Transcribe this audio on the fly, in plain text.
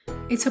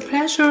It's a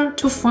pleasure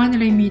to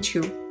finally meet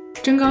you.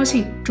 真高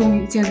兴终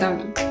于见到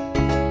你。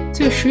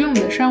最实用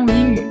的商务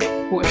英语，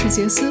我是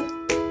杰斯。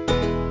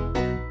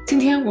今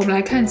天我们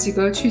来看几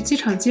个去机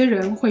场接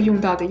人会用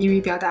到的英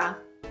语表达。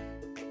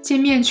见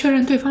面确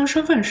认对方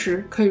身份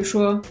时，可以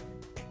说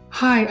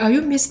Hi, are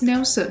you Miss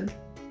Nelson?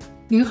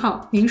 您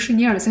好，您是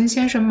尼尔森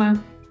先生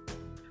吗？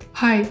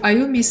 Hi, are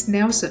you Miss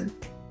Nelson?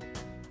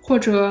 或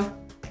者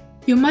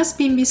You must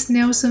be Miss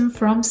Nelson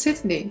from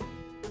Sydney.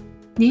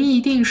 您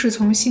一定是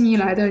从悉尼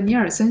来的尼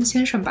尔森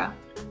先生吧？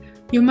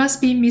 You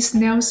must be Miss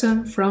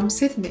Nelson from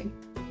Sydney.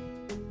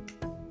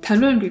 谈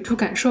论旅途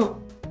感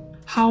受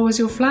How was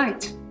your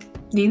flight?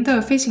 您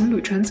的飞行旅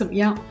程怎么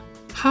样？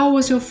 How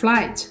was your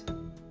flight?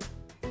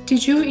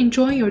 Did you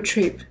enjoy your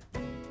trip?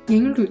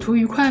 您旅途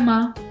愉快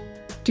吗？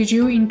 Did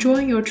you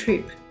enjoy your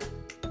trip?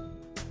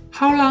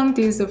 How long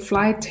did the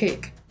flight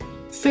take?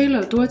 飞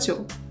了多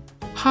久？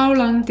 How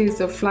long did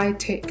the flight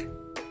take?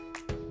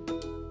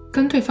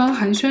 跟对方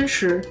寒暄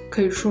时，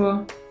可以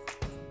说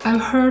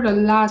I've heard a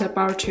lot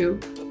about you.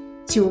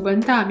 久闻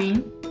大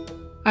名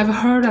I've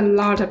heard a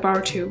lot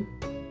about you.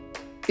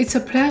 It's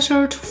a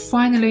pleasure to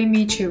finally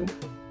meet you.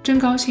 真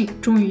高兴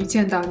终于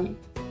见到你。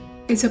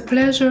It's a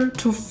pleasure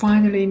to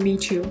finally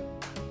meet you.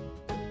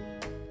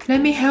 Let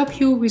me help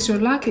you with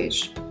your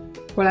luggage.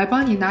 我来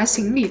帮你拿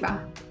行李吧。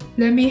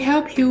Let me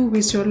help you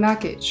with your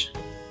luggage.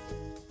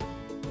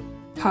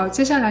 好，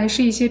接下来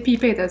是一些必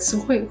备的词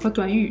汇和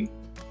短语。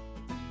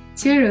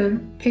接人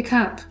pick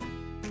up.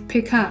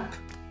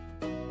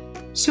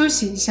 休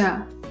息一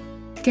下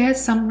get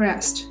some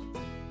rest.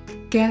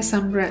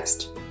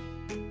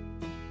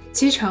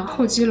 机场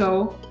候机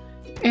楼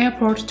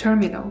airport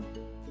terminal.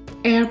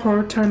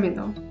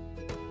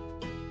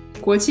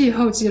 国际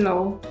候机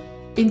楼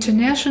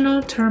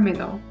international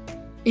terminal.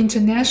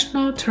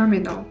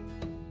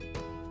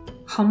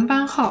 航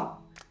班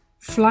号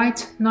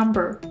flight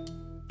number.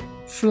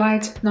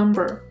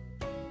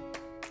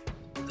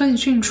 问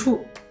讯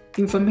处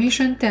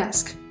information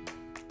desk.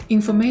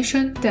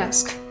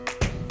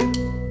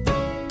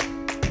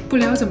 不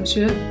聊怎么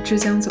学，只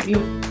讲怎么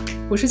用。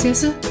我是杰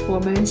斯，我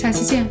们下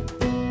期见。